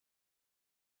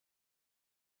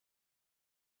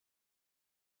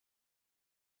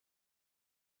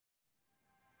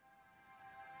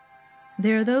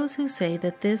There are those who say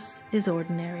that this is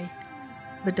ordinary,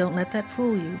 but don't let that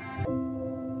fool you.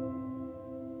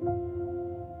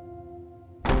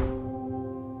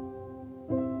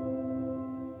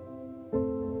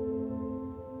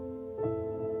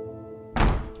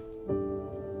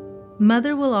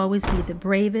 Mother will always be the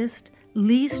bravest,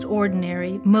 least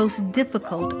ordinary, most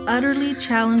difficult, utterly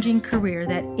challenging career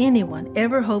that anyone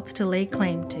ever hopes to lay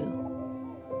claim to.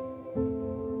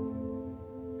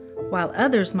 While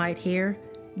others might hear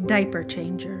diaper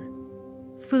changer,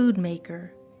 food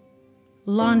maker,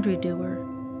 laundry doer,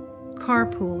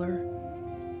 carpooler,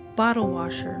 bottle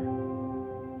washer,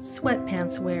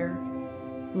 sweatpants wearer,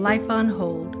 life on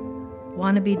hold,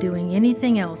 want to be doing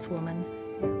anything else woman.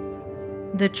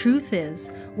 The truth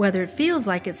is, whether it feels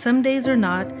like it some days or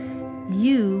not,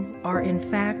 you are in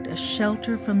fact a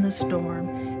shelter from the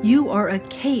storm. You are a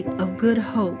cape of good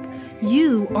hope.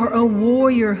 You are a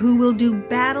warrior who will do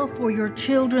battle for your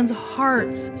children's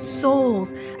hearts,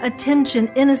 souls,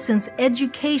 attention, innocence,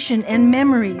 education, and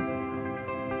memories.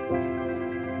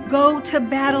 Go to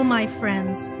battle, my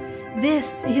friends.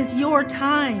 This is your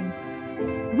time.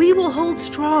 We will hold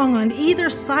strong on either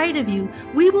side of you.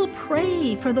 We will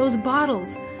pray for those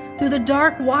bottles through the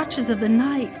dark watches of the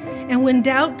night. And when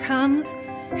doubt comes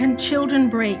and children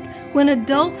break, when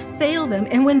adults fail them,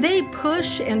 and when they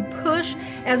push and push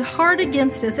as hard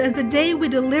against us as the day we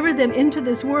deliver them into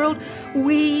this world,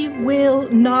 we will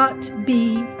not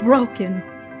be broken.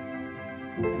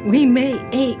 We may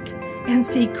ache and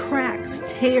see cracks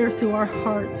tear through our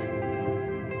hearts,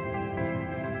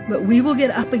 but we will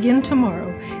get up again tomorrow,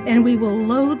 and we will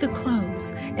load the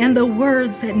clothes and the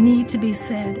words that need to be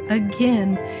said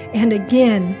again and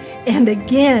again and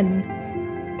again.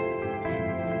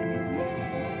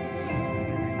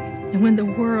 And when the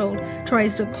world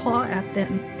tries to claw at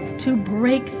them, to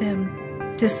break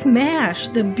them, to smash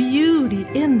the beauty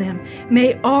in them,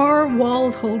 may our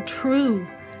walls hold true.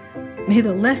 May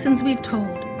the lessons we've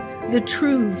told, the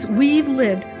truths we've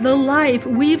lived, the life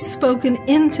we've spoken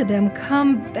into them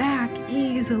come back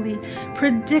easily,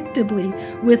 predictably,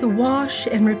 with wash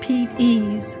and repeat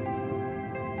ease.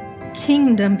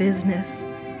 Kingdom business,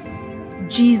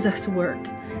 Jesus work,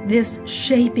 this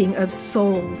shaping of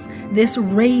souls, this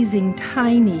raising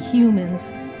tiny humans.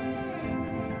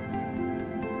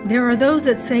 There are those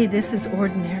that say this is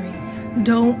ordinary.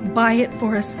 Don't buy it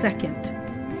for a second.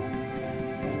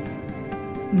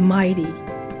 Mighty.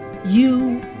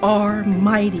 You are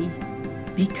mighty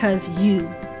because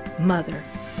you, Mother.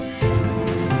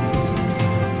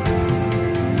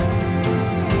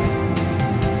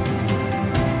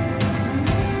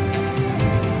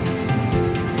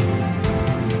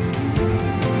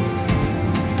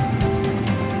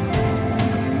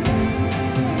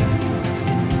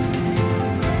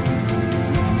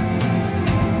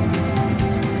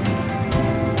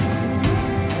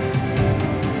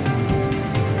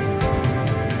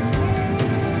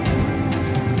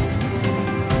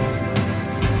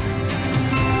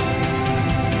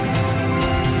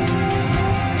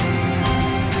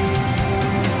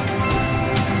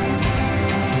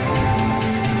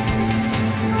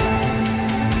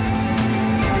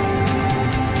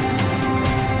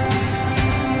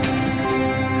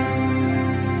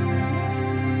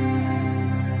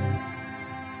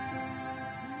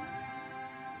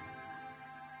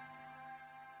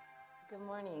 Good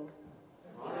morning.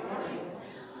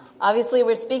 Obviously,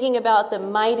 we're speaking about the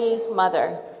mighty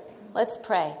mother. Let's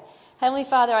pray. Heavenly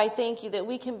Father, I thank you that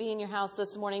we can be in your house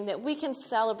this morning, that we can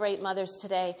celebrate mothers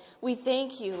today. We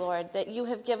thank you, Lord, that you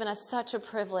have given us such a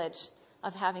privilege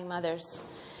of having mothers.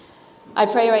 I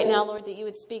pray right now, Lord, that you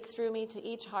would speak through me to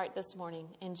each heart this morning.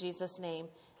 In Jesus' name,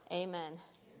 amen.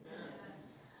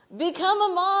 Become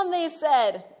a mom, they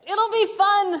said. It'll be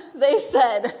fun, they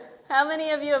said. How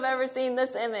many of you have ever seen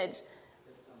this image?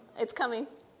 It's coming.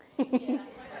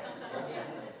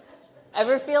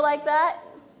 Ever feel like that?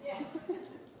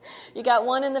 You got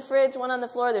one in the fridge, one on the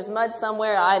floor. There's mud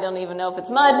somewhere. I don't even know if it's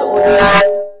mud, but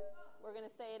we're going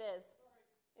to say it is.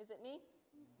 Is it me?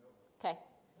 Okay.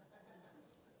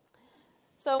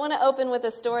 So I want to open with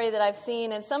a story that I've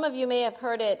seen, and some of you may have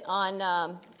heard it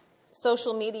on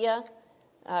social media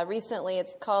recently.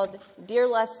 It's called Dear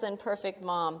Less Than Perfect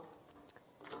Mom.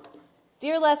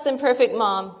 Dear Less Than Perfect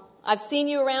Mom, I've seen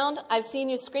you around. I've seen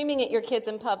you screaming at your kids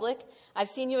in public. I've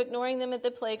seen you ignoring them at the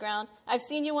playground. I've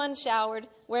seen you unshowered,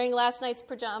 wearing last night's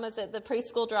pajamas at the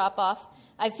preschool drop-off.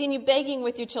 I've seen you begging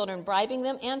with your children, bribing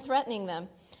them and threatening them.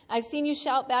 I've seen you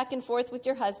shout back and forth with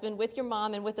your husband, with your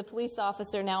mom, and with a police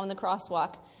officer now in the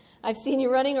crosswalk. I've seen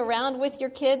you running around with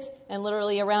your kids and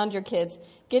literally around your kids,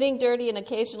 getting dirty and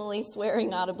occasionally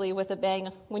swearing audibly with a bang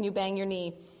when you bang your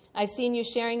knee. I've seen you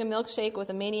sharing a milkshake with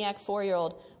a maniac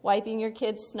 4-year-old, wiping your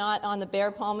kid's snot on the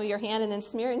bare palm of your hand and then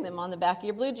smearing them on the back of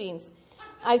your blue jeans.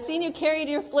 I've seen you carry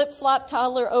your flip-flop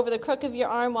toddler over the crook of your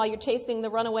arm while you're chasing the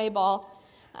runaway ball.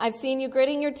 I've seen you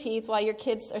gritting your teeth while your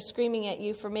kids are screaming at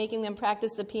you for making them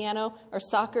practice the piano or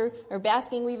soccer or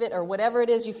basking weave it or whatever it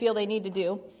is you feel they need to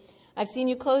do. I've seen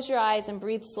you close your eyes and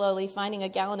breathe slowly, finding a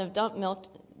gallon of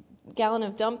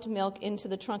dumped milk into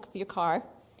the trunk of your car.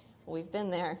 We've been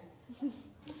there.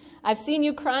 I've seen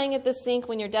you crying at the sink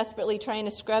when you're desperately trying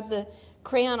to scrub the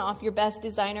crayon off your best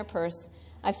designer purse.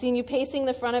 I've seen you pacing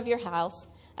the front of your house.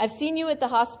 I've seen you at the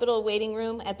hospital waiting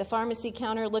room, at the pharmacy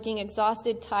counter, looking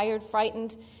exhausted, tired,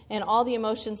 frightened, and all the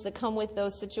emotions that come with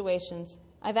those situations.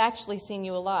 I've actually seen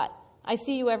you a lot. I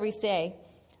see you every day.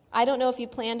 I don't know if you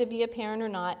plan to be a parent or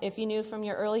not, if you knew from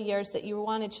your early years that you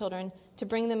wanted children to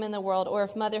bring them in the world, or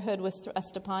if motherhood was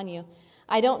thrust upon you.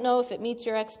 I don't know if it meets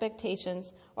your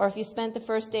expectations, or if you spent the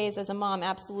first days as a mom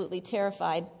absolutely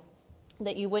terrified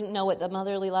that you wouldn't know what the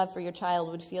motherly love for your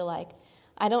child would feel like.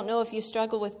 I don't know if you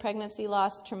struggle with pregnancy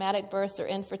loss, traumatic births, or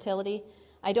infertility.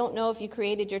 I don't know if you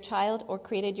created your child or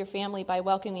created your family by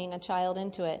welcoming a child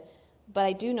into it, but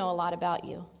I do know a lot about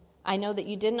you. I know that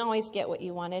you didn't always get what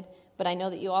you wanted, but I know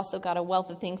that you also got a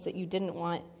wealth of things that you didn't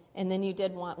want, and then you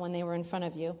did want when they were in front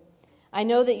of you. I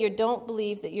know that you don't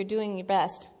believe that you're doing your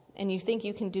best, and you think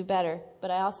you can do better,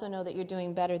 but I also know that you're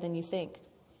doing better than you think.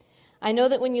 I know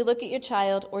that when you look at your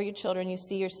child or your children, you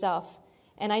see yourself,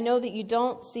 and I know that you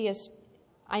don't see a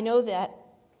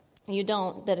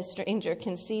stranger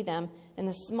can see them, and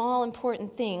the small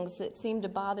important things that seem to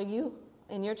bother you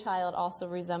and your child also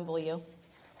resemble you.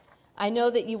 I know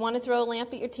that you want to throw a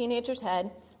lamp at your teenager's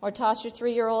head or toss your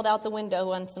 3-year-old out the window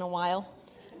once in a while.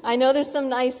 I know there's some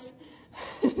nights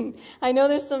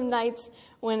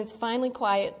when it's finally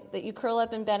quiet that you curl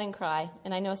up in bed and cry,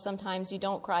 and I know sometimes you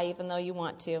don't cry even though you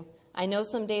want to. I know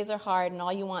some days are hard and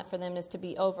all you want for them is to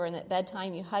be over, and at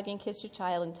bedtime you hug and kiss your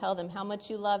child and tell them how much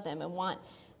you love them and want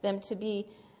them to be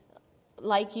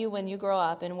like you when you grow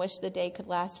up and wish the day could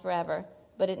last forever,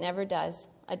 but it never does.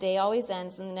 A day always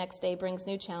ends and the next day brings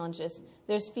new challenges.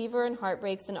 There's fever and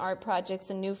heartbreaks and art projects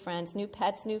and new friends, new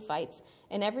pets, new fights,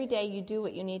 and every day you do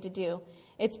what you need to do.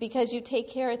 It's because you take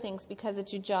care of things because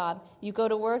it's your job. You go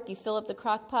to work, you fill up the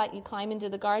crock pot, you climb into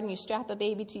the garden, you strap a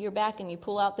baby to your back, and you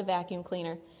pull out the vacuum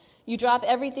cleaner. You drop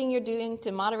everything you're doing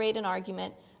to moderate an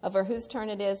argument over whose turn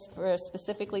it is for a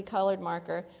specifically colored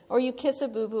marker, or you kiss a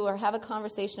boo-boo or have a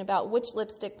conversation about which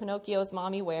lipstick Pinocchio's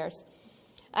mommy wears.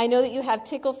 I know that you have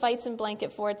tickle fights and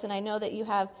blanket forts, and I know that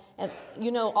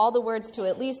you know all the words to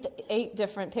at least 8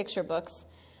 different picture books.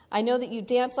 I know that you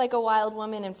dance like a wild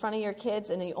woman in front of your kids,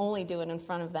 and you only do it in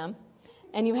front of them.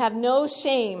 And you have no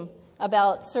shame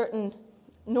about certain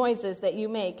noises that you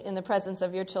make in the presence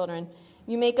of your children.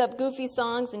 You make up goofy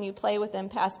songs, and you play with them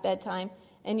past bedtime,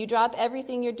 and you drop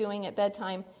everything you're doing at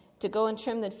bedtime to go and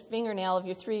trim the fingernail of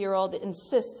your 3-year-old that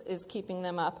insists is keeping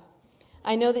them up.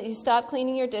 I know that you stop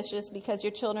cleaning your dishes because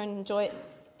your children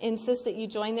insist that you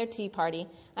join their tea party.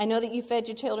 I know that you fed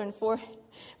your children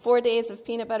 4 days of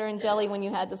peanut butter and jelly when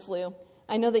you had the flu.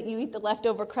 I know that you eat the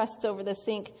leftover crusts over the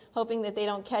sink, hoping that they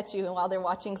don't catch you while they're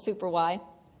watching Super Y.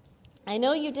 I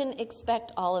know you didn't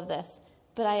expect all of this,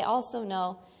 but I also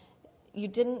know you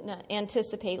didn't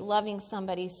anticipate loving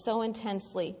somebody so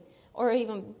intensely, or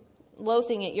even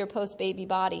loathing at your post-baby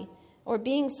body, or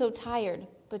being so tired,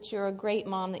 but you're a great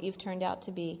mom that you've turned out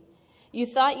to be. You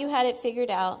thought you had it figured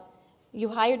out. You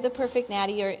hired the perfect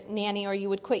nanny, or you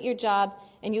would quit your job,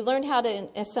 and you learned how to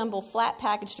assemble flat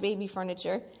packaged baby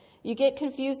furniture. You get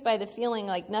confused by the feeling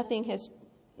like nothing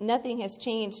has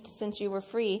changed since you were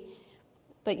free,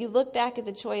 but you look back at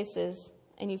the choices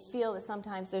and you feel that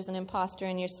sometimes there's an imposter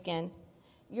in your skin.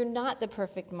 You're not the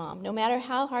perfect mom. No matter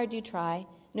how hard you try,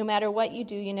 no matter what you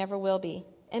do, you never will be.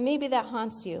 And maybe that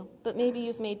haunts you, but maybe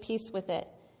you've made peace with it.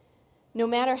 No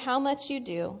matter how much you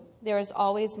do, there is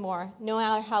always more. No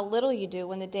matter how little you do,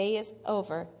 when the day is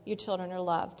over, your children are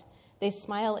loved. They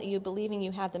smile at you, believing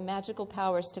you have the magical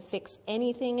powers to fix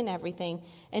anything and everything.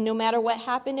 And no matter what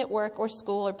happened at work or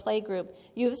school or playgroup,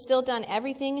 you have still done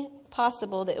everything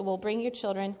possible that will bring your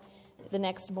children the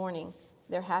next morning.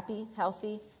 They're happy,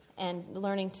 healthy, and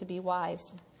learning to be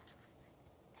wise.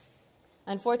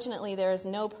 Unfortunately, there is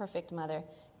no perfect mother.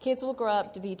 Kids will grow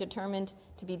up to be determined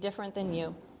to be different than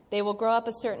you. They will grow up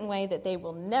a certain way that they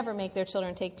will never make their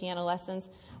children take piano lessons,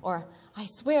 or I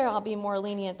swear I'll be more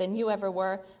lenient than you ever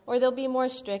were, or they'll be more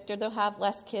strict, or they'll have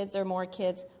less kids or more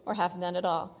kids, or have none at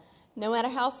all. No matter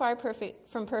how far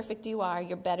from perfect you are,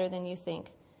 you're better than you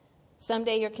think.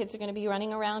 Someday your kids are going to be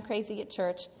running around crazy at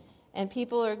church, and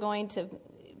people are going to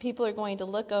people are going to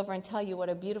look over and tell you what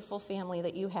a beautiful family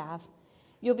that you have.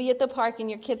 You'll be at the park and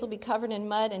your kids will be covered in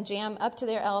mud and jam up to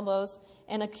their elbows,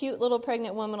 and a cute little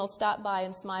pregnant woman will stop by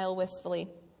and smile wistfully.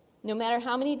 No matter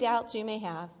how many doubts you may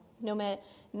have,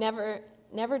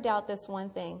 never doubt this one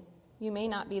thing. You may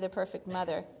not be the perfect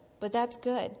mother, but that's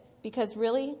good, because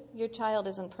really, your child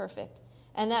isn't perfect.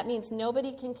 And that means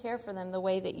nobody can care for them the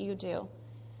way that you do.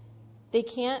 They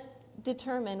can't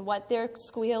determine what their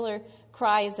squeal or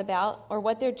cry is about, or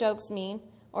what their jokes mean,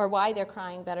 or why they're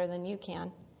crying better than you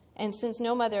can. And since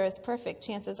no mother is perfect,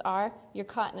 chances are you're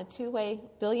caught in a two-way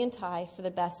billion tie for the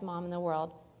best mom in the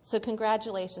world. So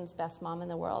congratulations, best mom in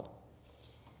the world.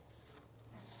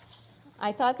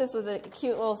 I thought this was a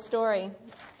cute little story,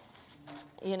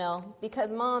 because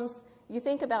moms, you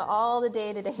think about all the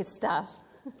day-to-day stuff.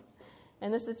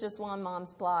 And this is just one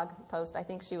mom's blog post. I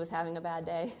think she was having a bad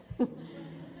day.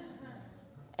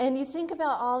 And you think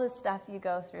about all the stuff you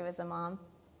go through as a mom.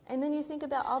 And then you think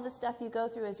about all the stuff you go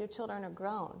through as your children are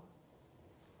grown.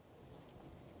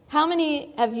 How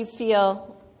many of you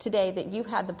feel today that you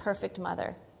had the perfect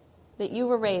mother? That you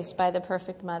were raised by the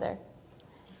perfect mother?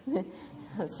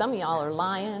 Some of y'all are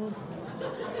lying.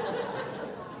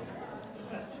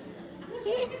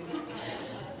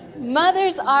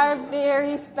 Mothers are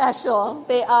very special.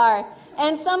 They are.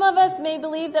 And some of us may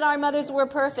believe that our mothers were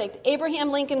perfect.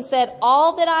 Abraham Lincoln said,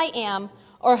 "All that I am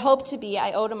or hope to be,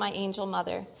 I owe to my angel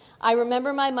mother. I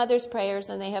remember my mother's prayers,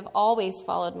 and they have always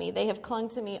followed me. They have clung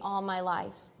to me all my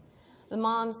life." The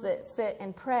moms that sit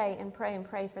and pray and pray and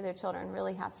pray for their children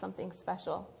really have something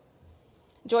special.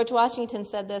 George Washington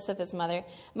said this of his mother: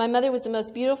 "My mother was the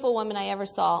most beautiful woman I ever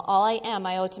saw. All I am,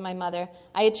 I owe to my mother.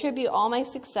 I attribute all my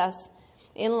success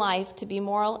in life to be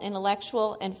moral,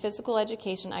 intellectual, and physical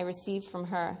education I received from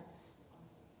her."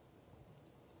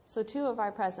 So 2 of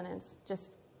our presidents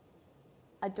just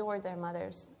adored their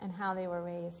mothers and how they were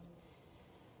raised.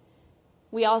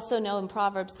 We also know in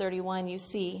Proverbs 31 you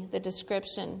see the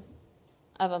description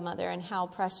of a mother and how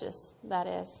precious that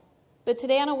is. But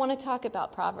today I don't want to talk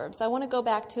about Proverbs. I want to go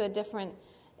back to a different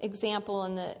example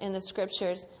in the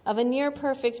scriptures of a near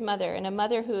perfect mother, and a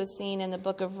mother who is seen in the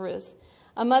book of Ruth.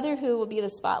 A mother who will be the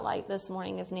spotlight this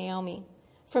morning is Naomi.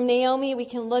 From Naomi, we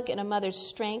can look at a mother's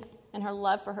strength and her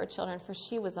love for her children, for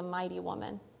she was a mighty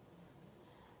woman.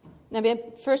 Now, my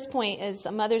first point is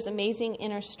a mother's amazing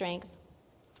inner strength.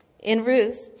 In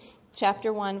Ruth,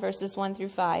 chapter 1, verses 1 through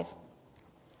 5.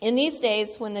 In these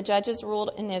days, when the judges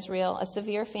ruled in Israel, a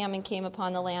severe famine came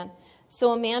upon the land.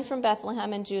 So a man from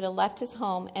Bethlehem in Judah left his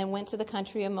home and went to the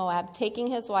country of Moab, taking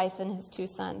his wife and his 2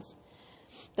 sons.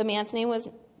 The man's name was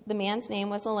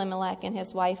Elimelech, and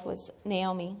his wife was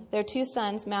Naomi. Their 2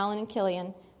 sons, Mahlon and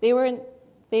Chilion, they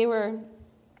were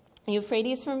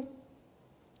Euphrates from,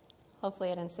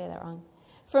 hopefully I didn't say that wrong,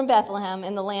 from Bethlehem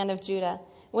in the land of Judah.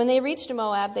 When they reached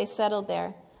Moab, they settled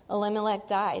there. Elimelech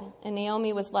died, and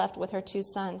Naomi was left with her 2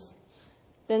 sons.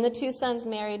 Then the 2 sons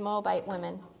married Moabite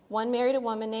women. One married a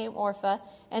woman named Orpah,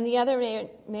 and the other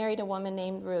married a woman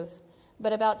named Ruth.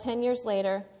 But about 10 years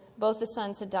later, both the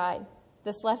sons had died.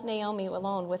 This left Naomi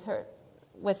alone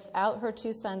without her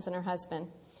 2 sons and her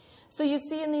husband. So you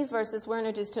see in these verses, we're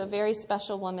introduced to a very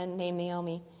special woman named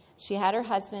Naomi. She had her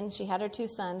husband, she had her 2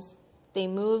 sons. They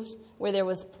moved where there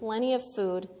was plenty of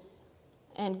food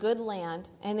and good land,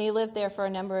 and they lived there for a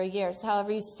number of years.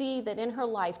 However, you see that in her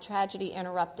life, tragedy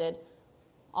interrupted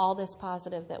all this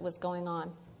positive that was going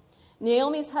on.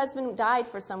 Naomi's husband died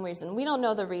for some reason. We don't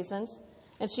know the reasons.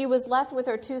 And she was left with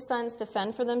her 2 sons to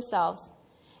fend for themselves.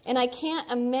 And I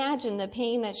can't imagine the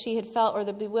pain that she had felt, or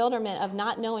the bewilderment of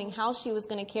not knowing how she was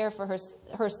going to care for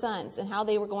her sons and how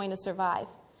they were going to survive.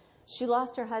 She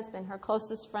lost her husband, her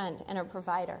closest friend, and her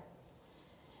provider.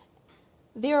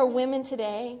 There are women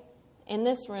today in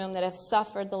this room that have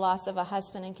suffered the loss of a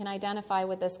husband and can identify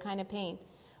with this kind of pain.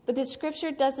 But the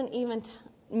scripture doesn't even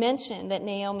mention that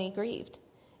Naomi grieved.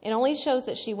 It only shows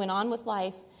that she went on with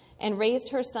life and raised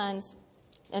her sons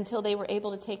until they were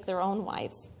able to take their own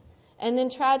wives. And then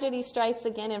tragedy strikes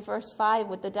again in verse 5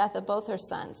 with the death of both her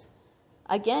sons.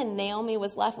 Again, Naomi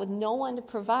was left with no one to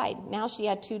provide. Now she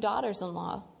had 2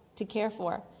 daughters-in-law to care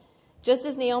for. Just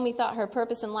as Naomi thought her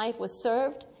purpose in life was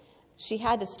served, she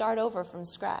had to start over from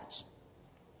scratch.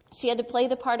 She had to play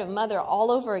the part of mother all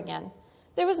over again.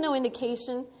 There was no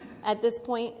indication at this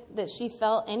point that she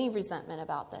felt any resentment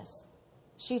about this.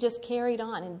 She just carried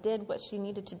on and did what she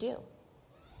needed to do.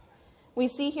 We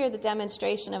see here the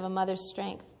demonstration of a mother's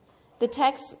strength. The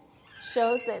text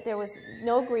shows that there was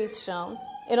no grief shown.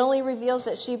 It only reveals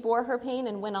that she bore her pain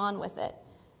and went on with it.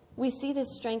 We see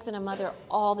this strength in a mother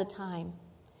all the time.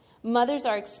 Mothers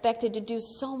are expected to do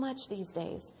so much these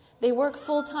days. They work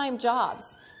full-time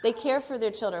jobs. They care for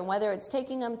their children, whether it's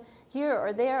taking them here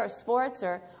or there or sports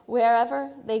or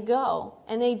wherever they go.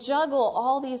 And they juggle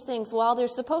all these things while they're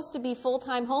supposed to be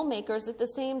full-time homemakers at the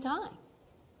same time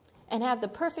and have the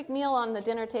perfect meal on the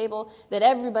dinner table that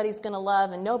everybody's going to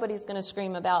love and nobody's going to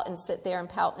scream about and sit there and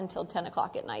pout until 10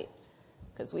 o'clock at night,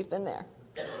 because we've been there.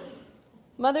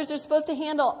 Mothers are supposed to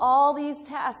handle all these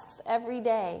tasks every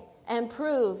day and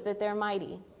prove that they're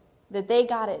mighty, that they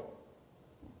got it,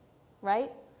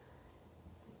 right?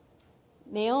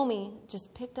 Naomi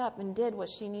just picked up and did what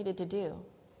she needed to do.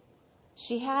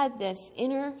 She had this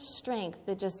inner strength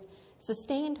that just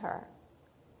sustained her,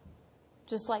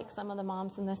 just like some of the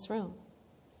moms in this room.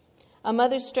 A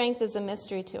mother's strength is a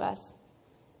mystery to us.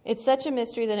 It's such a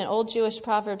mystery that an old Jewish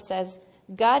proverb says,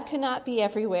 God could not be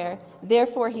everywhere,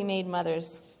 therefore he made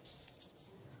mothers.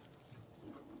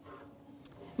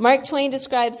 Mark Twain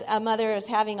describes a mother as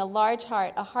having a large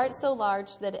heart, a heart so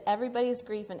large that everybody's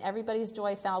grief and everybody's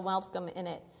joy found welcome in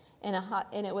it, and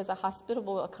it was a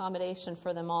hospitable accommodation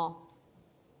for them all.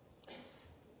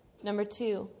 Number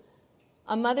 2,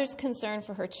 a mother's concern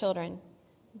for her children.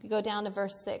 You go down to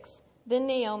verse 6. Then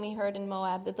Naomi heard in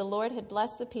Moab that the Lord had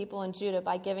blessed the people in Judah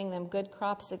by giving them good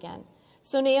crops again.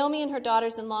 So Naomi and her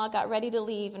daughters-in-law got ready to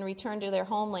leave and return to their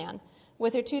homeland.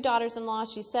 With her 2 daughters-in-law,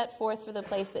 she set forth for the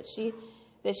place that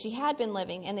she had been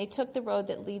living, and they took the road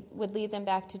that would lead them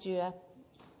back to Judah.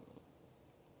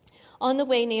 On the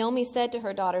way, Naomi said to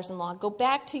her daughters-in-law, go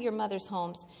back to your mother's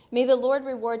homes. May the Lord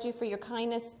reward you for your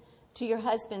kindness to your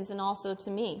husbands and also to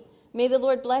me. May the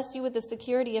Lord bless you with the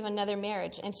security of another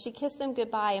marriage. And she kissed them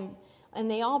goodbye,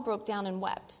 and they all broke down and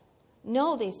wept.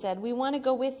 No, they said, we want to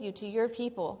go with you to your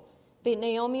people. But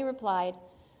Naomi replied,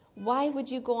 why would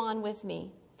you go on with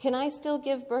me? Can I still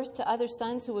give birth to other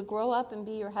sons who would grow up and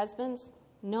be your husbands?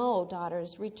 No,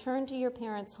 daughters, return to your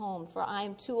parents' home, for I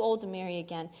am too old to marry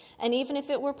again. And even if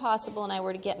it were possible and I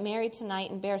were to get married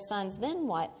tonight and bear sons, then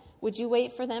what? Would you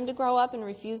wait for them to grow up and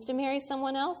refuse to marry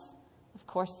someone else? Of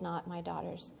course not, my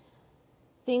daughters.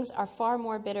 Things are far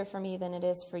more bitter for me than it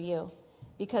is for you,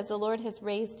 because the Lord has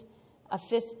raised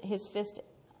his fist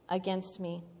against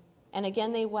me. And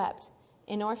again they wept.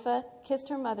 And Orpah kissed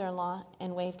her mother-in-law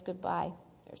and waved goodbye,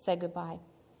 or said goodbye.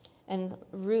 And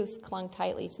Ruth clung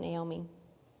tightly to Naomi.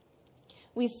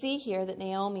 We see here that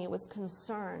Naomi was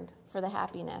concerned for the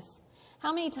happiness.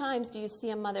 How many times do you see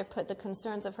a mother put the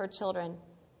concerns of her children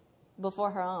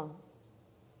before her own?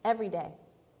 Every day.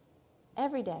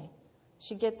 Every day.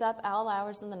 She gets up all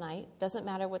hours in the night. Doesn't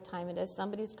matter what time it is.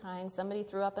 Somebody's crying. Somebody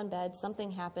threw up in bed.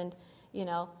 Something happened. You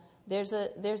know,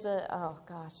 oh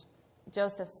gosh.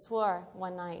 Joseph swore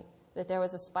one night that there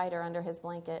was a spider under his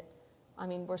blanket. I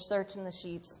mean, we're searching the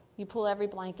sheets. You pull every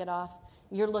blanket off.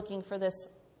 You're looking for this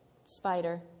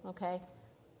spider, okay?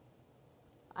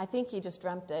 I think he just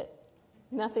dreamt it.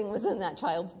 Nothing was in that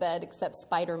child's bed except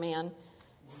Spider-Man.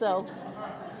 So,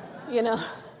 you know,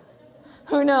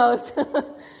 who knows?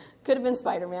 Could have been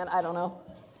Spider-Man, I don't know.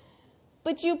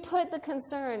 But you put the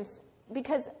concerns,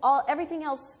 because everything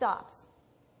else stops.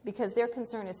 Because their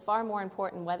concern is far more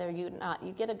important whether you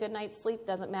get a good night's sleep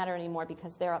doesn't matter anymore,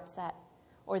 because they're upset.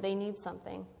 Or they need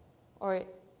something. Or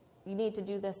you need to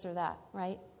do this or that,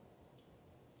 right?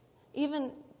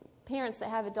 Even parents that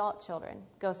have adult children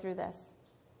go through this.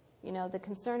 You know, the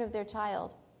concern of their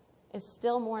child is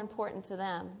still more important to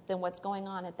them than what's going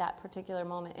on at that particular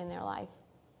moment in their life.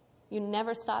 You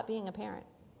never stop being a parent.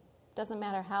 Doesn't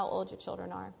matter how old your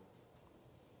children are.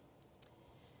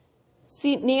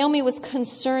 See, Naomi was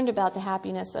concerned about the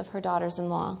happiness of her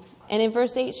daughters-in-law. And in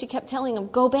verse 8, she kept telling them,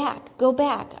 go back, go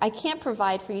back. I can't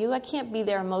provide for you. I can't be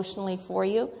there emotionally for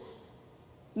you.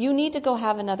 You need to go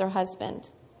have another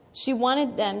husband. She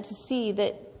wanted them to see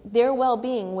that their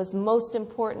well-being was most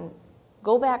important.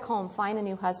 Go back home, find a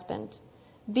new husband.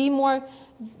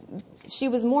 She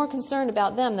was more concerned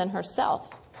about them than herself.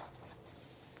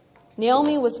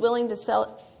 Naomi was willing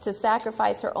to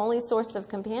sacrifice her only source of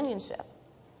companionship,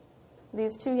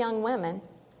 these 2 young women,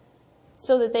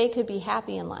 so that they could be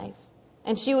happy in life.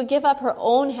 And she would give up her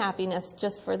own happiness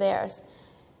just for theirs.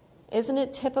 Isn't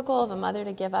it typical of a mother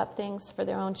to give up things for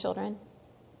their own children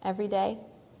every day?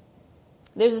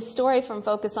 There's a story from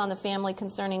Focus on the Family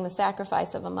concerning the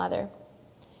sacrifice of a mother.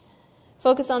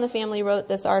 Focus on the Family wrote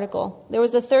this article. There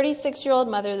was a 36-year-old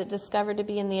mother that discovered to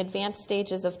be in the advanced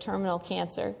stages of terminal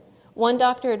cancer. One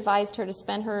doctor advised her to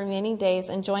spend her remaining days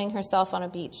enjoying herself on a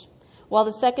beach, while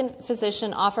the second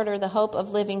physician offered her the hope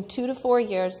of living 2 to 4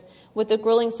 years with the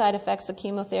grueling side effects of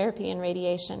chemotherapy and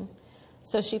radiation.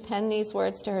 So she penned these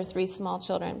words to her 3 small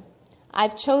children.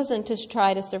 I've chosen to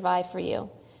try to survive for you.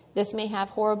 This may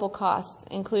have horrible costs,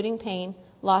 including pain,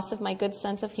 loss of my good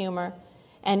sense of humor,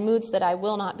 and moods that I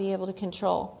will not be able to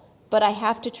control. But I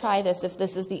have to try this if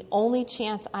this is the only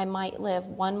chance I might live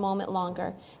one moment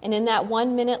longer. And in that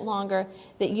 1 minute longer,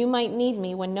 that you might need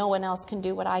me when no one else can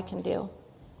do what I can do.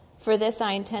 For this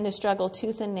I intend to struggle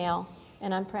tooth and nail,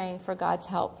 and I'm praying for God's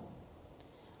help.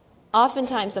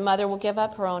 Oftentimes, a mother will give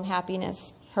up her own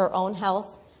happiness, her own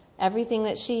health, everything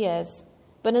that she is.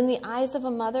 But in the eyes of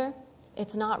a mother,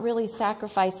 it's not really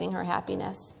sacrificing her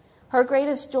happiness. Her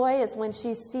greatest joy is when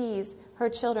she sees her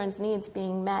children's needs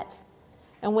being met,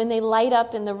 and when they light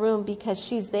up in the room because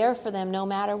she's there for them no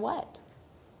matter what.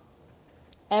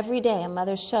 Every day, a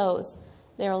mother shows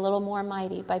they're a little more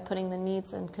mighty by putting the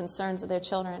needs and concerns of their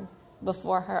children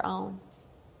before her own.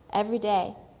 Every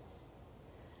day.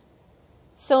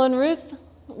 So in Ruth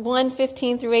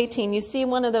 1:15 through 18, you see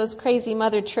one of those crazy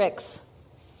mother tricks.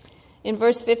 In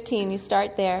verse 15, you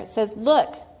start there. It says,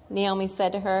 "Look," Naomi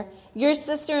said to her, "your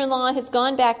sister-in-law has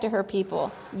gone back to her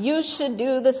people. You should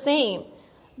do the same."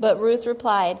 But Ruth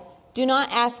replied, "Do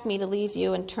not ask me to leave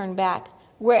you and turn back.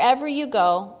 Wherever you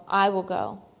go, I will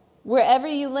go. Wherever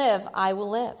you live, I will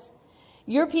live.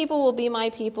 Your people will be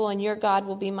my people, and your God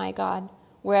will be my God.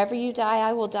 Wherever you die,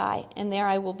 I will die, and there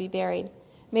I will be buried.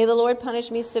 May the Lord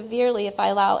punish me severely if I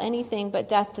allow anything but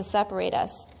death to separate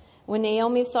us." When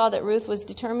Naomi saw that Ruth was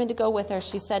determined to go with her,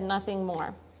 she said nothing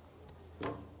more.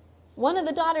 One of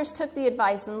the daughters took the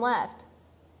advice and left,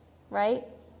 right?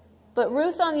 But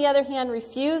Ruth, on the other hand,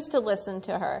 refused to listen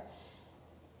to her.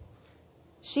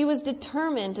 She was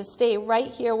determined to stay right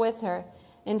here with her.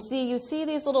 And you see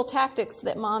these little tactics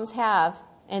that moms have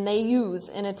and they use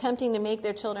in attempting to make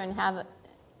their children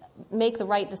make the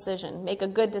right decision, make a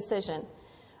good decision,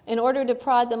 in order to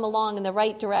prod them along in the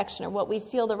right direction, or what we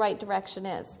feel the right direction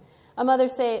is. A mother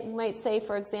might say,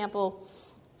 for example,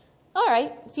 "All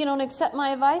right, if you don't accept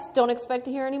my advice, don't expect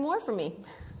to hear any more from me."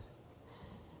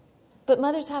 But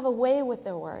mothers have a way with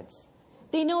their words.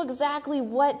 They know exactly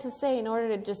what to say in order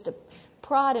to just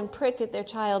prod and prick at their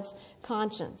child's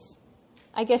conscience.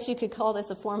 I guess you could call this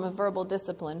a form of verbal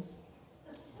discipline.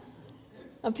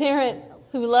 A parent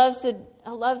who loves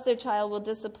their child will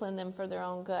discipline them for their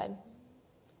own good.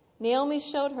 Naomi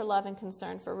showed her love and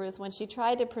concern for Ruth when she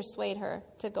tried to persuade her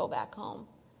to go back home.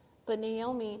 But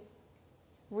Naomi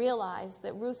realized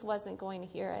that Ruth wasn't going to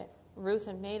hear it. Ruth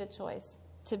had made a choice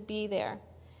to be there.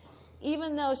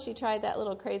 Even though she tried that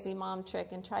little crazy mom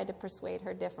trick and tried to persuade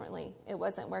her differently, it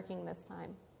wasn't working this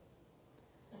time.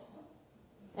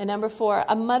 And number 4,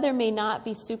 a mother may not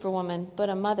be superwoman, but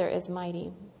a mother is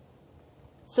mighty.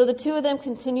 So the two of them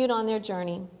continued on their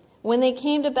journey. When they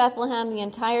came to Bethlehem, the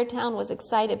entire town was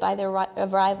excited by their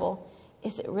arrival.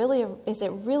 Is it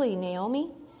really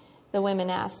Naomi?" the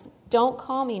women asked. "Don't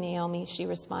call me Naomi," she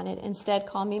responded. "Instead,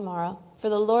 call me Mara, for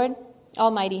the Lord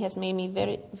Almighty has made me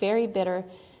very bitter,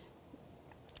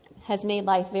 has made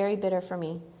life very bitter for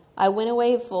me. I went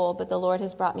away full, but the Lord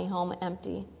has brought me home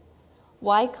empty.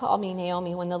 Why call me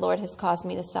Naomi when the Lord has caused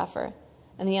me to suffer,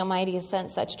 and the Almighty has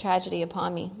sent such tragedy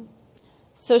upon me?"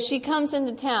 So she comes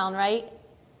into town, right?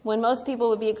 When most people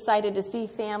would be excited to see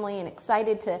family and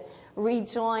excited to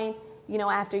rejoin,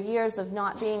 after years of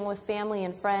not being with family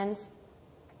and friends.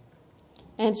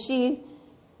 And she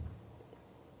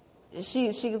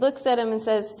looks at him and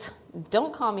says,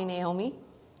 "Don't call me Naomi.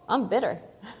 I'm bitter."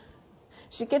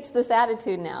 She gets this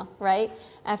attitude now, right?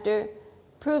 After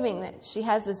proving that she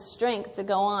has this strength to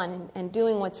go on and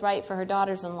doing what's right for her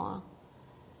daughters-in-law.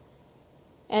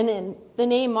 And then the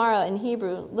name Mara in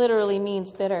Hebrew literally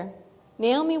means bitter.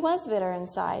 Naomi was bitter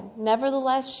inside.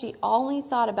 Nevertheless, she only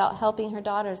thought about helping her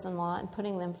daughters-in-law and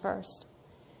putting them first.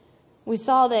 We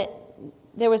saw that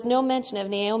there was no mention of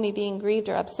Naomi being grieved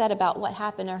or upset about what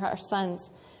happened to her sons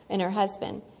and her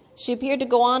husband. She appeared to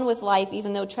go on with life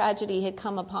even though tragedy had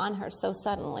come upon her so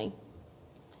suddenly.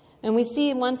 And we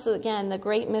see once again the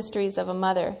great mysteries of a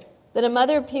mother, that a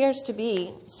mother appears to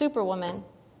be superwoman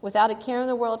without a care in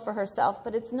the world for herself,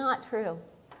 but it's not true.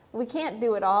 We can't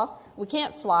do it all. We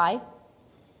can't fly.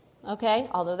 Okay?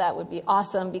 Although that would be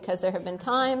awesome, because there have been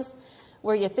times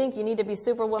where you think you need to be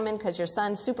superwoman because your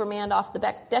son's Supermaned off the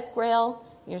deck rail.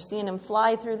 You're seeing him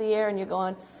fly through the air and you're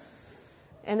going,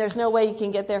 and there's no way you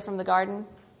can get there from the garden.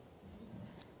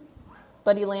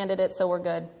 But he landed it, so we're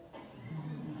good.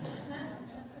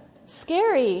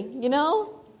 Scary,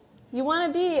 You want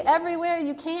to be everywhere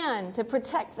you can to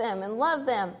protect them and love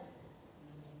them.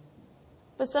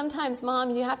 But sometimes, Mom,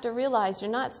 you have to realize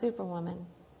you're not superwoman.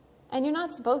 And you're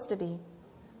not supposed to be.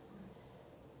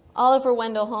 Oliver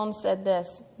Wendell Holmes said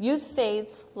this: "Youth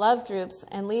fades, love droops,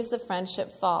 and leaves the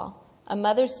friendship fall. A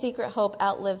mother's secret hope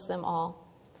outlives them all."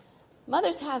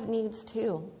 Mothers have needs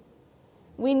too.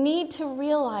 We need to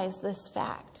realize this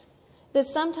fact. that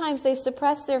sometimes they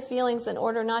suppress their feelings in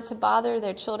order not to bother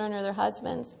their children or their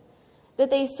husbands, that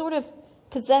they sort of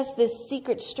possess this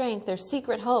secret strength or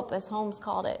secret hope, as Holmes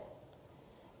called it.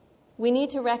 We need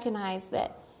to recognize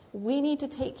that we need to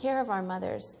take care of our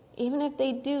mothers, even if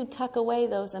they do tuck away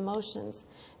those emotions,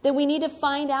 that we need to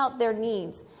find out their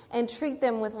needs and treat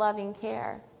them with loving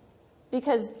care.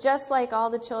 Because just like all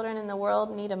the children in the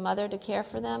world need a mother to care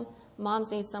for them,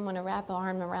 moms need someone to wrap an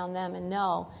arm around them and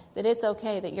know that it's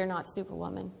okay that you're not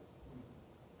Superwoman.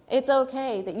 It's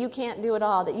okay that you can't do it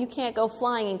all, that you can't go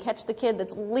flying and catch the kid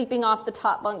that's leaping off the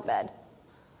top bunk bed.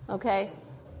 Okay?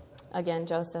 Again,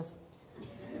 Joseph.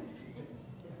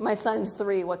 My son's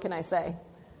 3, what can I say?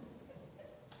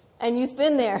 And you've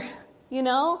been there, you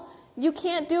know? You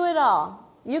can't do it all.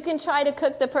 You can try to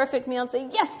cook the perfect meal and say,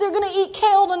 yes, they're going to eat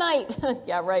kale tonight.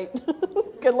 Yeah, right.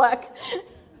 Good luck.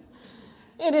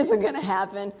 It isn't going to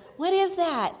happen. What is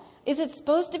that? Is it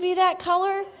supposed to be that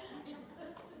color?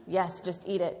 Yes, just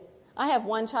eat it. I have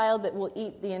one child that will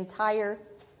eat the entire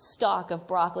stalk of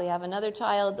broccoli. I have another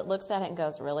child that looks at it and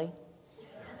goes, really?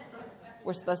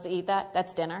 We're supposed to eat that?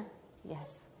 That's dinner?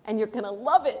 Yes. And you're going to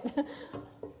love it.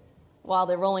 While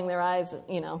they're rolling their eyes,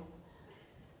 you know.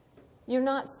 You're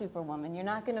not Superwoman. You're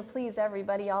not going to please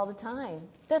everybody all the time.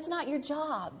 That's not your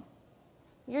job.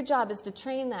 Your job is to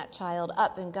train that child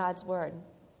up in God's Word.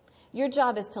 Your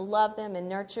job is to love them and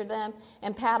nurture them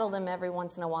and paddle them every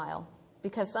once in a while,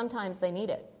 because sometimes they need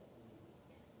it.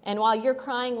 And while you're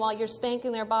crying, while you're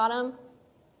spanking their bottom,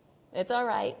 it's all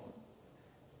right.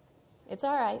 It's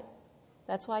all right.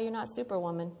 That's why you're not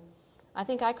Superwoman. I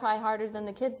think I cry harder than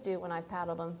the kids do when I've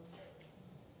paddled them,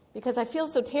 because I feel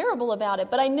so terrible about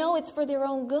it, but I know it's for their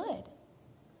own good.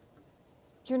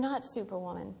 You're not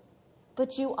Superwoman,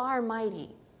 but you are mighty.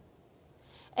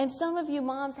 And some of you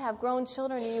moms have grown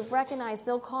children and you've recognized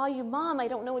they'll call you, Mom, I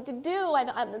don't know what to do.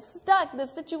 I'm stuck. The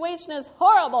situation is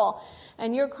horrible.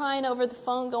 And you're crying over the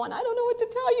phone going, I don't know what to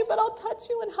tell you, but I'll touch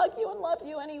you and hug you and love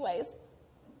you anyways.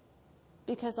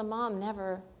 Because a mom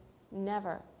never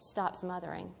stops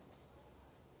mothering.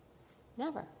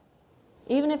 Never.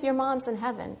 Even if your mom's in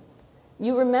heaven,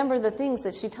 you remember the things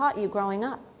that she taught you growing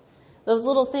up. Those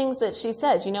little things that she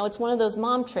says. You know, it's one of those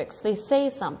mom tricks. They say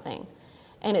something,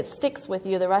 and it sticks with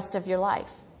you the rest of your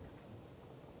life.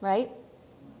 Right?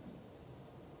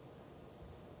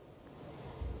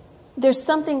 There's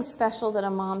something special that a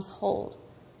mom's hold.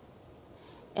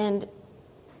 And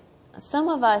some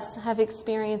of us have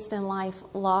experienced in life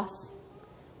loss.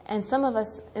 And some of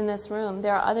us in this room,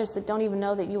 there are others that don't even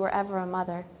know that you were ever a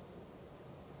mother.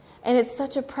 And it's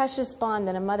such a precious bond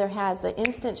that a mother has the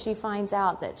instant she finds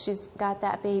out that she's got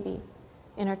that baby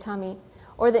in her tummy,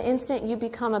 or the instant you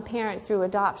become a parent through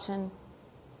adoption.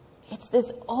 It's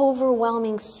this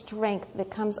overwhelming strength that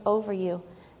comes over you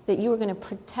that you are going to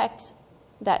protect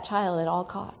that child at all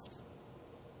costs.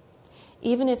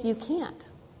 Even if you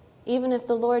can't, even if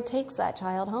the Lord takes that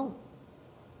child home,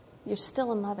 you're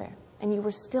still a mother, and you were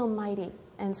still mighty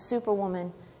and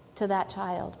Superwoman to that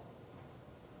child.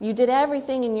 You did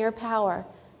everything in your power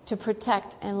to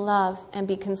protect and love and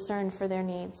be concerned for their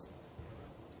needs.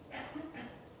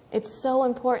 It's so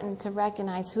important to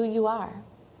recognize who you are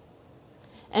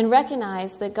and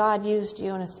recognize that God used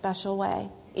you in a special way,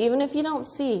 even if you don't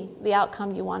see the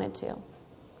outcome you wanted to.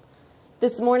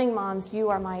 This morning, moms, you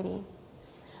are mighty.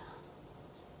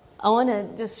 I want to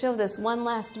just show this one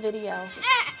last video.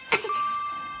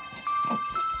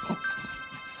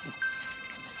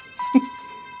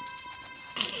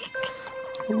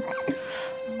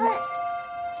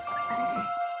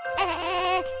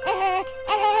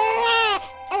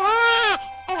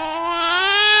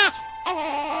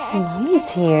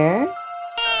 Mommy's here.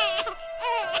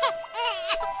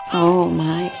 Oh,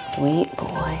 my sweet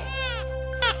boy.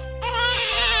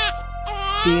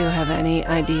 Do you have any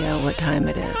idea what time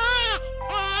it is?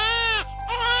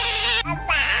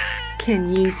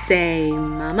 Can you say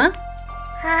mama?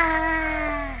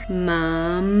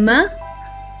 Mama?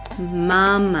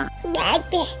 Mama.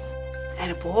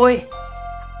 Attaboy.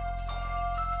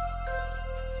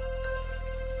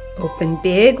 Open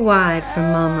big wide for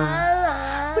mama.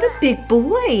 What a big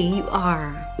boy you are.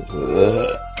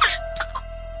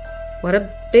 What a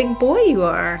big boy you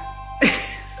are.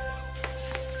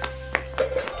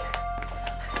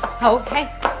 Okay.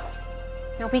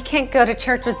 Now, we can't go to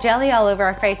church with jelly all over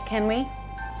our face, can we?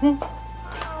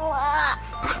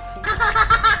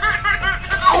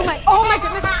 Oh my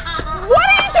goodness. What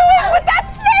are you doing with that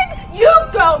snake? You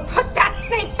go put that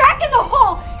snake back in the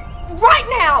hole right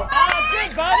now.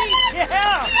 Good, buddy.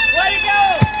 Yeah. Way to go.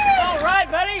 All right,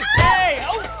 buddy. Hey.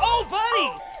 Oh, buddy.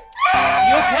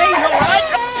 You okay? You all right?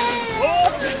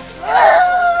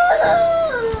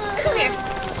 Come here.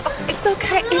 It's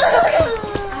okay. It's okay.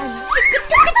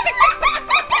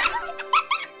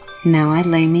 Now I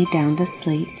lay me down to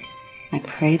sleep. I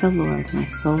pray the Lord my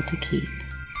soul to keep.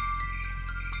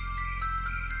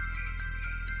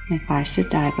 If I should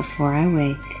die before I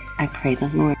wake, I pray the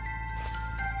Lord.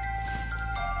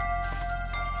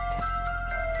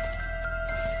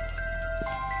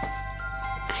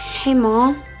 Hey,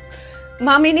 Mom.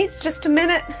 Mommy needs just a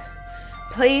minute.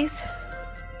 Please.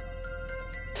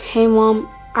 Hey, Mom.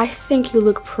 I think you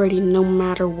look pretty no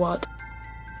matter what.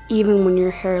 Even when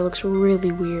your hair looks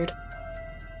really weird.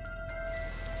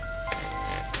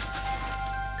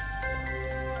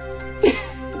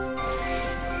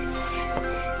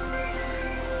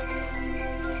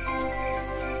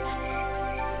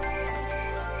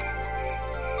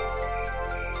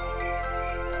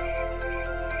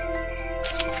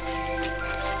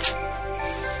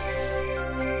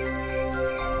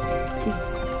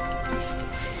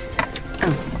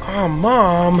 Oh,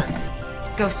 Mom.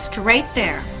 Go straight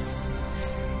there.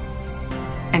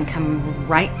 And come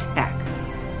right back.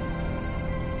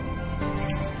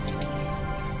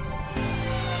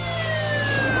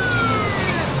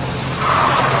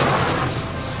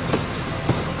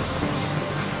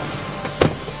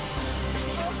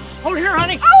 Hold here,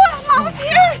 honey. Oh, Mom's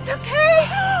here. It's okay.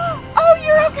 Oh,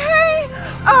 you're okay.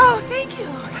 Oh, thank you,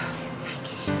 Lord.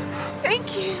 Thank you.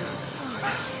 Thank you.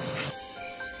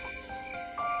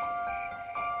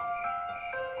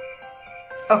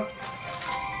 Oh.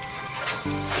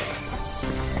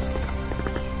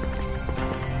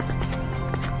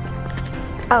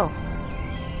 Oh.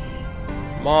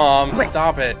 Mom, Wait.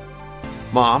 stop it.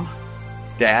 Mom,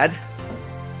 Dad,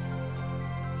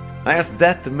 I asked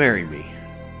Beth to marry me.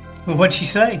 Well, what'd she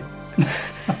say?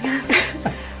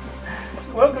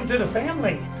 Welcome to the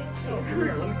family.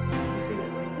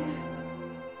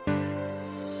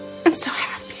 I'm so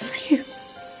happy for you.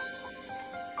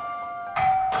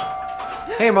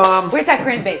 Hey, Mom. Where's that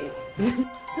grandbaby?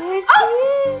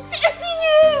 Oh, there she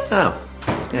is. Oh,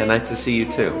 yeah, nice to see you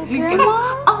too.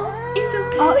 Oh, it's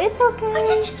okay. Oh, it's okay.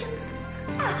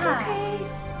 It's okay.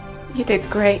 You did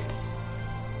great.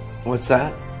 What's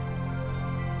that?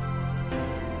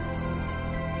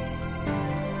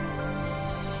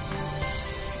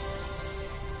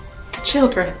 The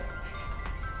children.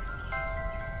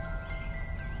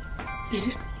 You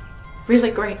did really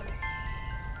great.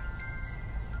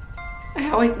 I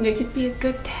always knew you'd be a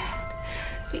good dad,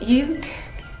 but you did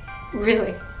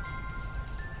really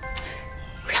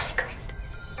great.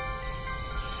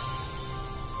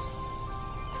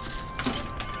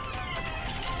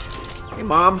 Hey,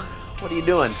 Mom, what are you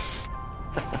doing?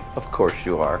 Of course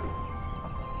you are.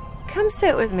 Come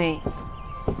sit with me.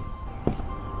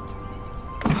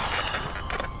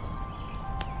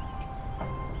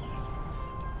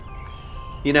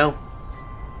 You know,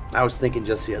 I was thinking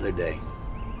just the other day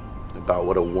about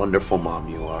what a wonderful mom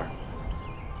you are.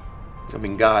 I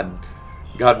mean, God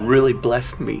really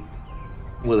blessed me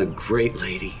with a great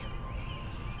lady.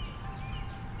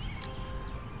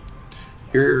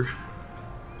 You're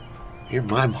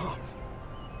my mom.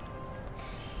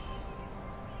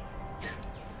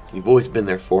 You've always been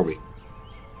there for me.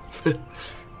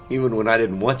 Even when I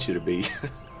didn't want you to be.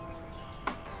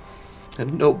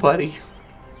 And nobody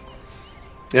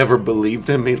ever believed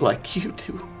in me like you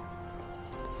do.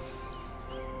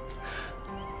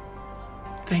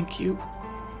 Thank you.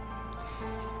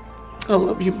 I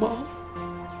love you, Mom.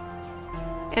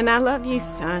 And I love you,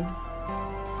 son.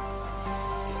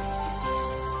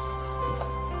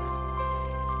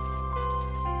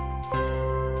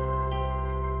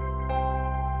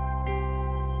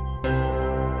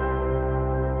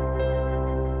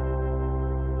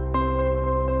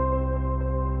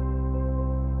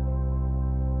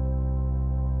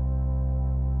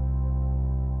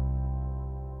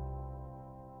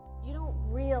 You don't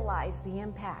realize the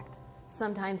impact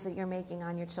sometimes that you're making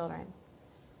on your children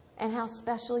and how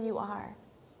special you are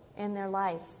in their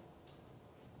lives.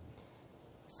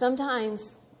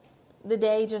 Sometimes the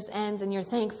day just ends and you're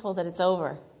thankful that it's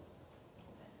over.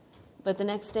 But the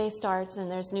next day starts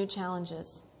and there's new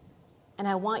challenges. And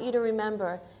I want you to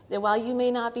remember that while you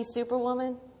may not be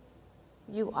Superwoman,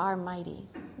 you are mighty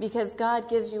because God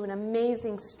gives you an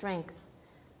amazing strength,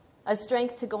 a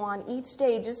strength to go on each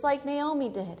day just like Naomi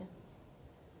did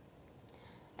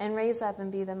and raise up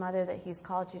and be the mother that He's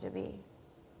called you to be.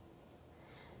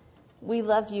 We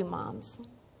love you, moms.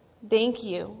 Thank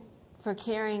you for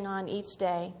carrying on each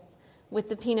day with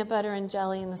the peanut butter and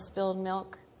jelly and the spilled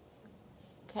milk.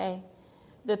 Okay?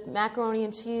 The macaroni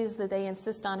and cheese that they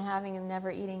insist on having and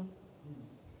never eating.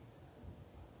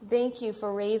 Thank you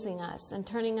for raising us and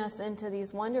turning us into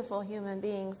these wonderful human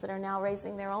beings that are now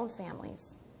raising their own families.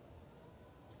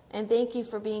 And thank you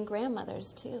for being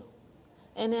grandmothers too,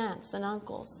 and aunts and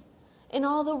uncles, and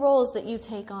all the roles that you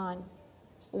take on.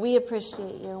 We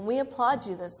appreciate you and we applaud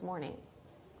you this morning.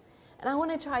 And I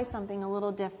want to try something a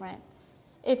little different.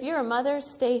 If you're a mother,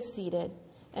 stay seated,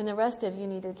 and the rest of you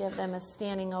need to give them a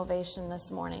standing ovation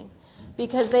this morning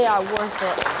because they are worth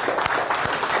it.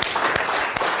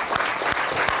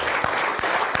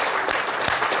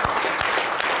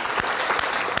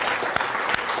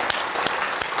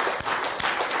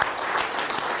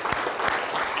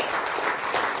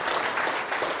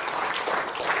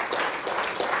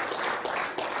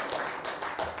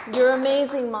 You're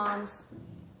amazing moms.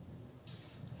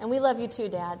 And we love you too,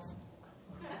 dads.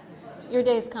 Your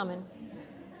day's coming.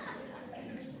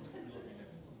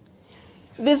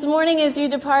 This morning as you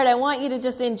depart, I want you to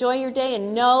just enjoy your day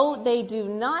and know they do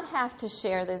not have to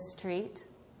share this treat,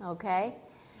 okay?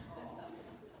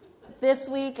 This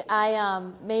week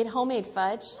I made homemade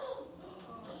fudge.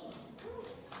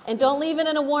 And don't leave it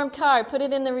in a warm car. Put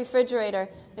it in the refrigerator.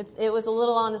 It was a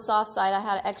little on the soft side. I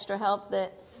had extra help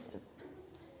that...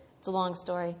 It's a long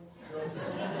story.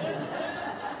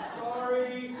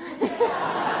 Sorry.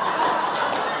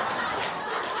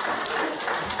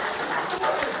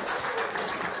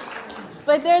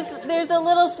 But there's a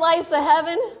little slice of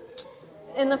heaven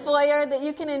in the foyer that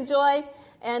you can enjoy.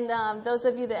 And those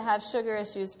of you that have sugar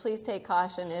issues, please take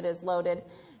caution. It is loaded.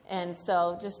 And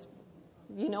so just,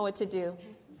 you know what to do.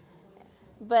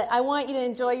 But I want you to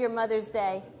enjoy your Mother's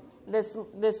Day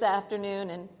this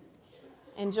afternoon and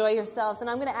enjoy yourselves. And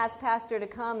I'm going to ask Pastor to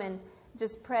come and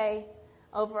just pray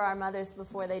over our mothers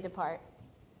before they depart.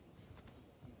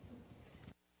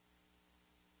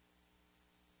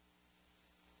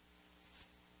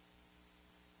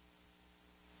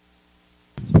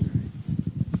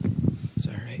 It's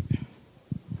all right.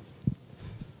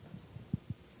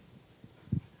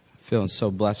 Feeling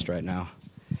so blessed right now.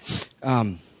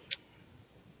 If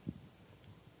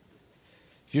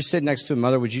you're sitting next to a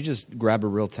mother, would you just grab her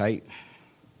real tight?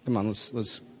 Come on,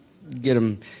 let's get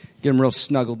them real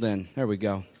snuggled in. There we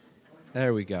go.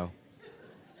 There we go.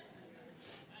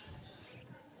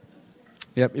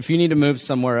 Yep, if you need to move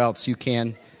somewhere else, you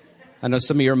can. I know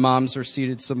some of your moms are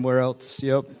seated somewhere else.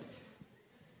 Yep.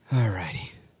 All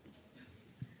righty.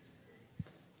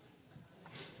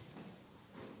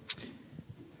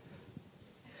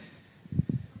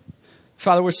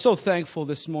 Father, we're so thankful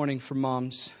this morning for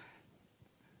moms.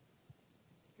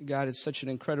 God, it's such an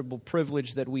incredible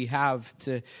privilege that we have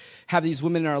to have these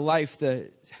women in our life,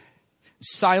 the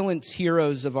silent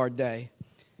heroes of our day.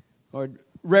 Lord,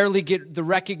 rarely get the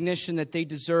recognition that they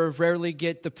deserve, rarely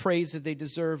get the praise that they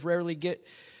deserve, rarely get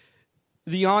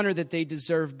the honor that they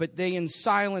deserve, but they in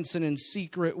silence and in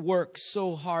secret work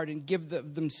so hard and give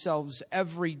themselves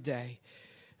every day.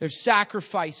 Their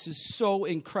sacrifice is so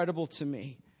incredible to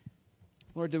me.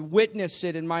 Lord, to witness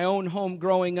it in my own home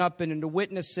growing up and to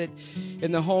witness it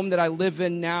in the home that I live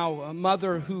in now, a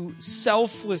mother who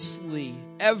selflessly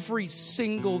every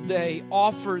single day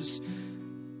offers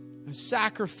a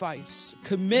sacrifice,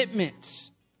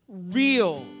 commitment,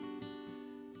 real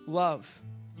love.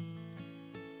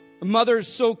 A mother is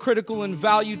so critical in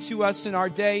value to us in our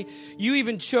day. You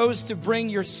even chose to bring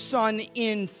your son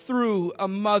in through a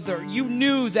mother. You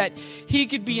knew that he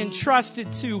could be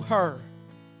entrusted to her.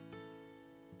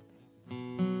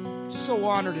 So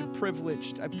honored and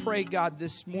privileged. I pray, God,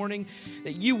 this morning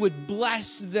that you would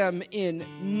bless them in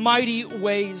mighty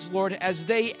ways, Lord, as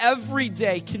they every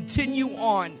day continue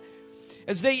on,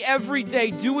 as they every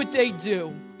day do what they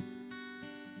do,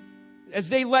 as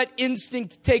they let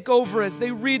instinct take over, as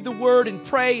they read the word and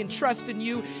pray and trust in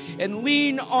you and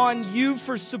lean on you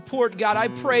for support, God, I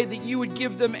pray that you would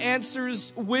give them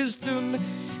answers, wisdom,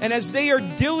 and as they are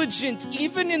diligent,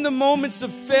 even in the moments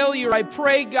of failure, I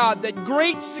pray, God, that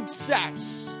great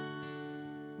success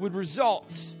would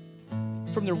result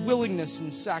from their willingness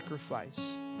and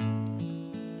sacrifice.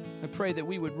 I pray that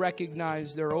we would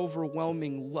recognize their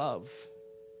overwhelming love.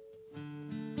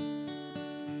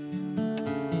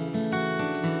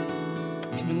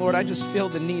 And Lord, I just feel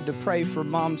the need to pray for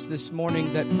moms this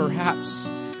morning that perhaps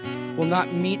will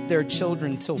not meet their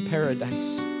children till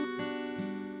paradise,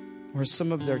 or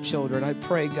some of their children. I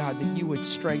pray, God, that you would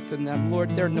strengthen them. Lord,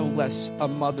 they're no less a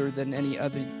mother than any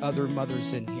other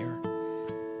mothers in here.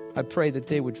 I pray that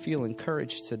they would feel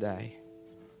encouraged today,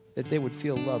 that they would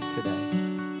feel loved today.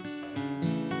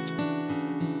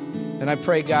 And I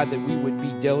pray, God, that we would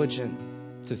be diligent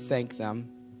to thank them,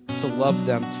 to love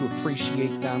them, to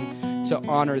appreciate them, to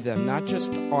honor them, not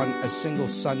just on a single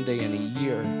Sunday in a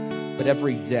year, but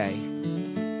every day.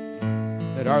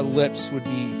 that our lips would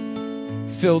be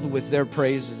filled with their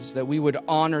praises, that we would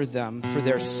honor them for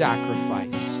their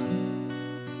sacrifice.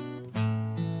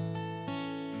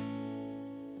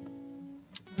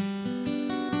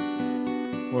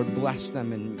 Lord, bless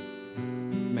them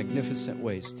in magnificent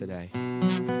ways today.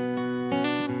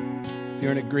 If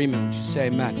you're in agreement, would you say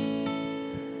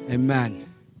amen?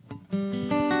 Amen.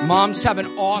 Moms, have an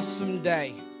awesome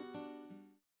day.